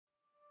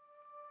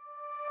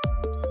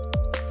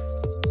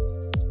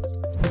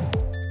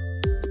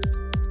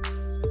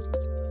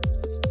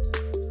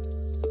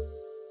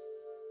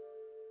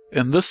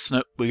In this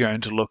snip, we're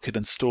going to look at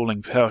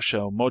installing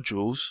PowerShell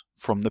modules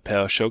from the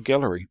PowerShell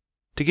gallery.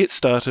 To get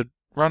started,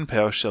 run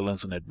PowerShell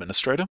as an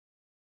administrator.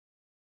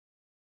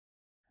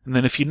 And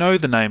then if you know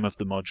the name of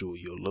the module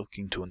you're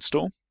looking to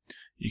install,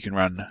 you can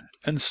run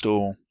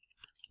install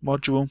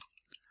module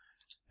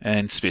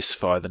and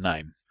specify the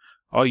name.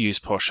 I use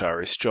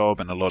PoshRSjob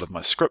in a lot of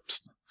my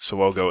scripts,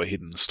 so I'll go ahead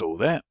and install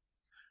that.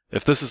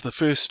 If this is the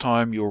first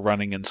time you're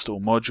running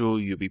install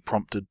module, you'll be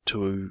prompted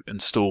to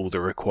install the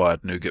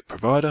required NuGet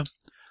provider.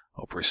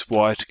 I'll press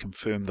Y to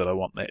confirm that I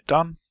want that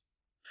done.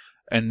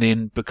 And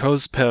then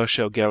because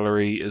PowerShell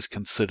Gallery is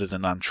considered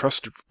an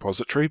untrusted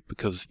repository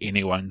because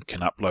anyone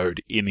can upload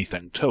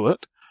anything to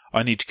it,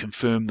 I need to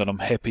confirm that I'm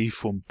happy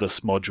for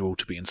this module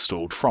to be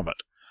installed from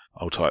it.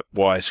 I'll type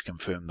Y to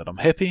confirm that I'm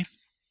happy,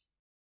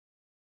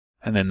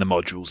 and then the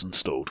module's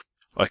installed.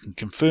 I can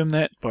confirm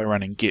that by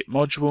running get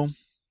module,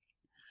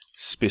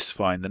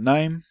 specifying the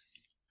name,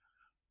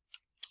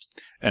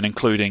 and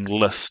including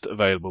list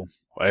available.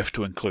 I have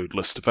to include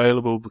list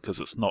available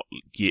because it's not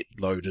yet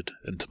loaded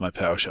into my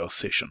PowerShell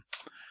session.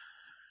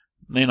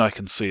 Then I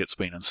can see it's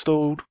been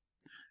installed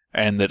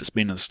and that it's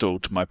been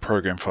installed to my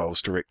program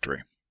files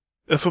directory.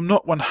 If I'm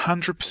not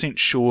 100%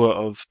 sure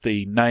of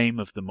the name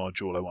of the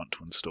module I want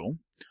to install,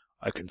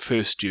 I can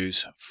first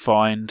use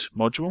find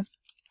module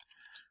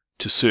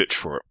to search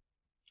for it.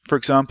 For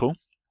example,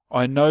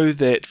 I know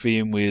that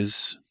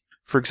VMware's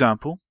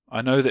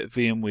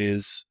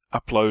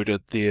uploaded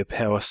their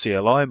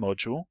PowerCLI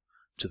module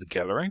to the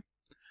gallery,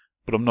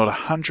 but I'm not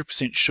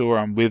 100% sure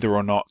on whether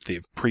or not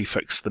they've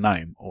prefixed the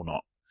name or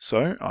not.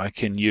 So I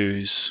can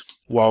use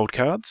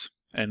wildcards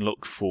and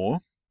look for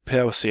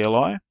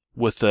PowerCLI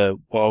with a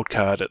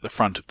wildcard at the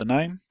front of the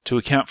name to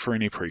account for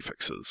any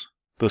prefixes.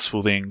 This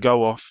will then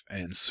go off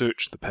and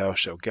search the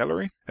PowerShell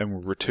gallery and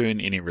will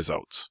return any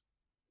results.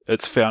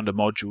 It's found a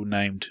module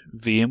named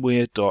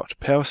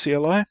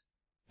VMware.PowerCLI,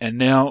 and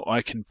now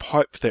I can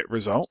pipe that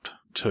result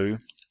to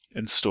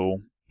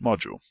install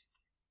module.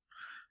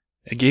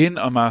 Again,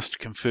 I'm asked to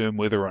confirm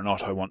whether or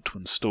not I want to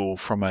install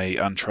from a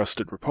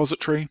untrusted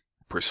repository.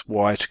 Press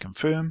Y to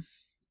confirm.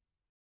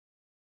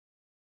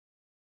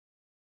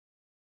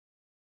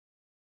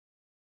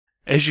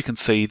 As you can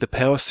see, the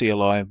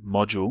PowerCLI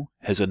module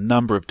has a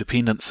number of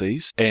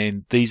dependencies,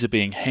 and these are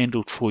being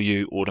handled for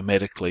you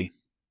automatically.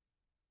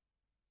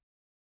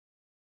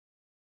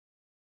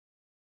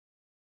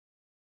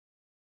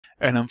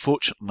 And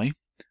unfortunately,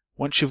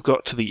 once you've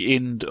got to the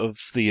end of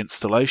the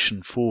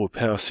installation for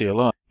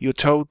PowerCLI, you're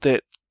told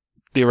that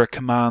there are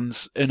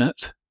commands in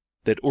it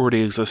that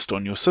already exist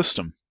on your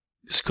system.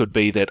 This could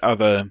be that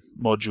other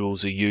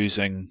modules are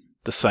using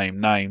the same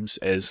names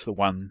as the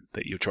one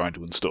that you're trying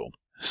to install.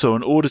 So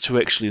in order to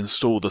actually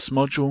install this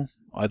module,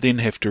 I then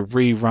have to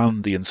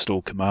rerun the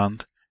install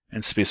command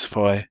and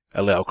specify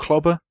allow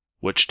clobber,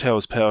 which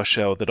tells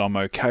PowerShell that I'm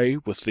okay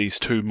with these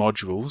two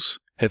modules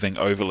having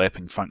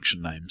overlapping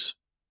function names.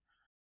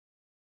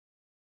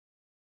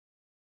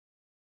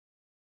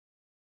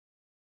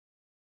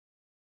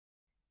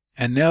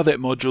 And now that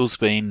module's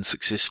been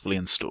successfully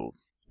installed,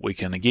 we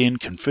can again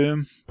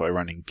confirm by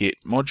running get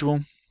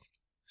module,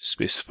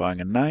 specifying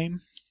a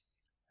name,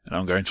 and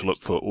I'm going to look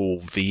for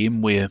all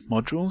VMware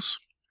modules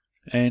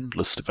and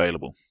list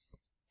available.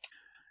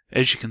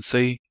 As you can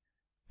see,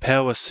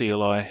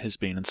 PowerCLI has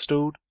been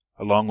installed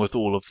along with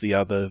all of the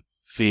other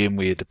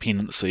VMware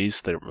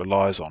dependencies that it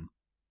relies on.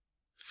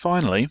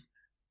 Finally,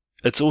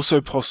 it's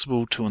also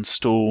possible to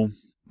install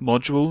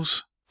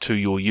modules to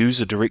your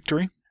user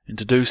directory, and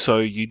to do so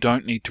you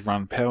don't need to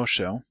run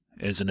PowerShell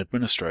as an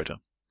administrator.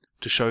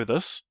 To show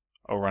this,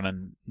 I'll run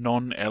a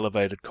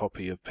non-elevated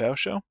copy of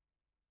PowerShell,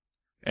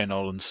 and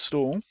I'll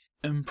install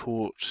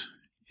import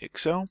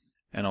Excel,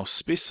 and I'll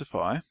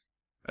specify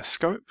a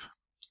scope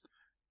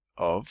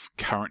of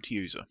current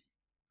user.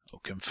 I'll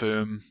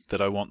confirm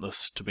that I want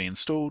this to be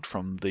installed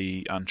from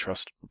the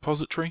untrusted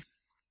repository.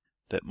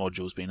 That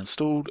module's been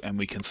installed, and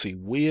we can see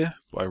where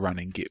by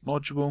running get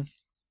module.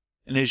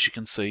 And as you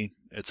can see,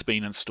 it's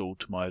been installed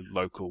to my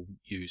local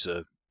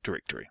user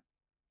directory.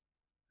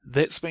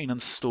 That's been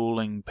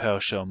installing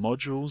PowerShell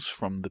modules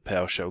from the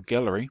PowerShell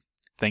gallery.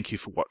 Thank you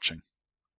for watching.